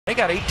They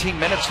got 18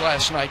 minutes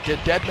last night. Did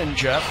Dedmon,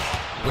 Jeff?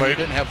 When you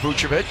didn't have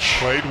Vucevic.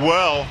 Played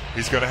well.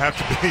 He's going to have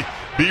to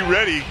be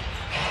ready.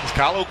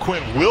 Kyle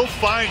O'Quinn will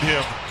find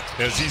him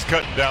as he's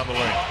cutting down the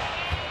lane.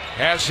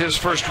 Has his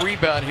first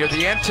rebound here.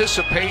 The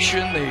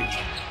anticipation,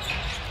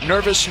 the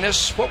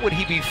nervousness. What would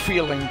he be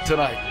feeling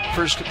tonight?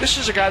 First, this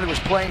is a guy that was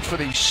playing for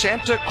the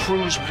Santa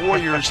Cruz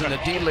Warriors in the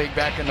D-League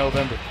back in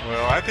November.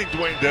 Well, I think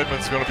Dewayne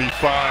Dedmon's going to be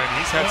fine.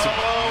 He's had some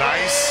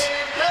nice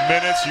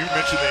minutes. You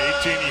mentioned the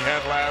 18 he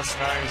had last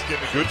night. He's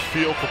getting a good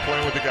feel for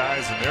playing with the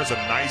guys, and there's a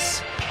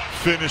nice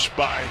finish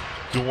by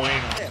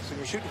Dewayne. Yeah, so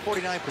you're shooting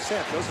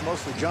 49%. Those are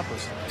mostly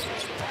jumpers.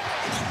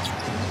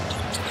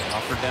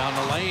 Offered down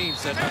the lane,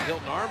 sent to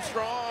Hilton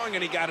Armstrong,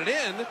 and he got it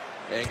in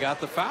and got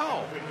the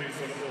foul.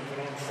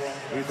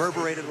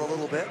 Reverberated a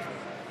little bit.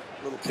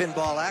 A little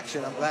pinball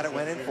action. I'm glad it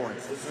went in for him.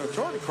 You know,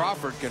 Jordan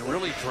Crawford can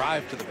really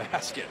drive to the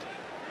basket.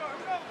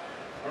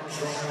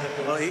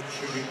 Well,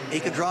 he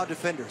can draw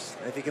defenders.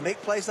 If he can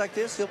make plays like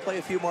this, he'll play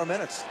a few more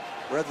minutes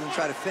rather than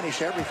try to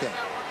finish everything.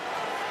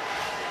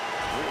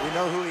 We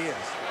know who he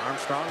is.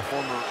 Armstrong,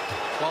 former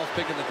 12th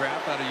pick in the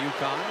draft out of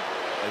UConn.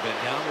 They've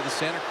been down with the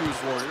Santa Cruz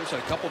Warriors.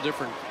 A couple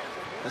different.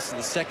 This is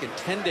the second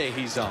 10-day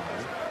he's on.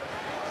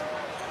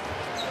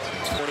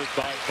 Supported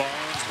by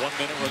Barnes. 1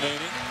 minute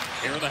remaining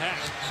here in the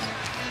half.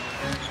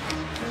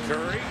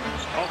 Curry,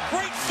 a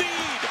great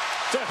feed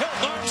to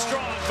Hilton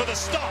Armstrong for the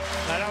stop.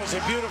 Now, that was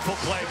a beautiful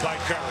play by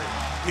Curry.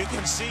 You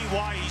can see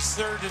why he's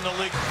third in the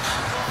league.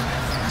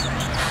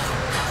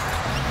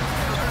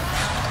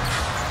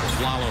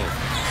 Lalo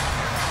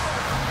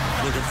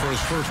looking for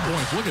his first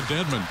points. Look at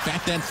Dedmon.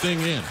 Bat that thing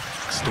in.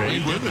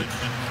 Stay with it.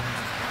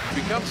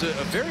 Becomes a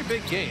very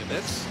big game.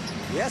 That's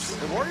Yes.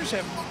 the Warriors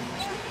have.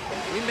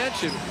 We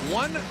mentioned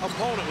one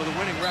opponent with a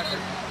winning record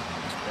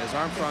as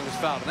Armstrong is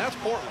fouled, and that's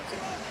Portland.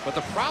 But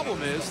the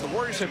problem is the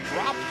Warriors have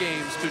dropped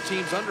games to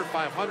teams under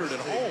 500 at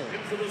home.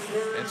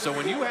 And so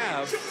when you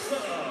have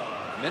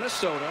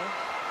Minnesota,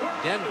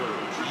 Denver,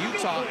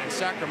 Utah, and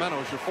Sacramento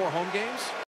as your 4 home games,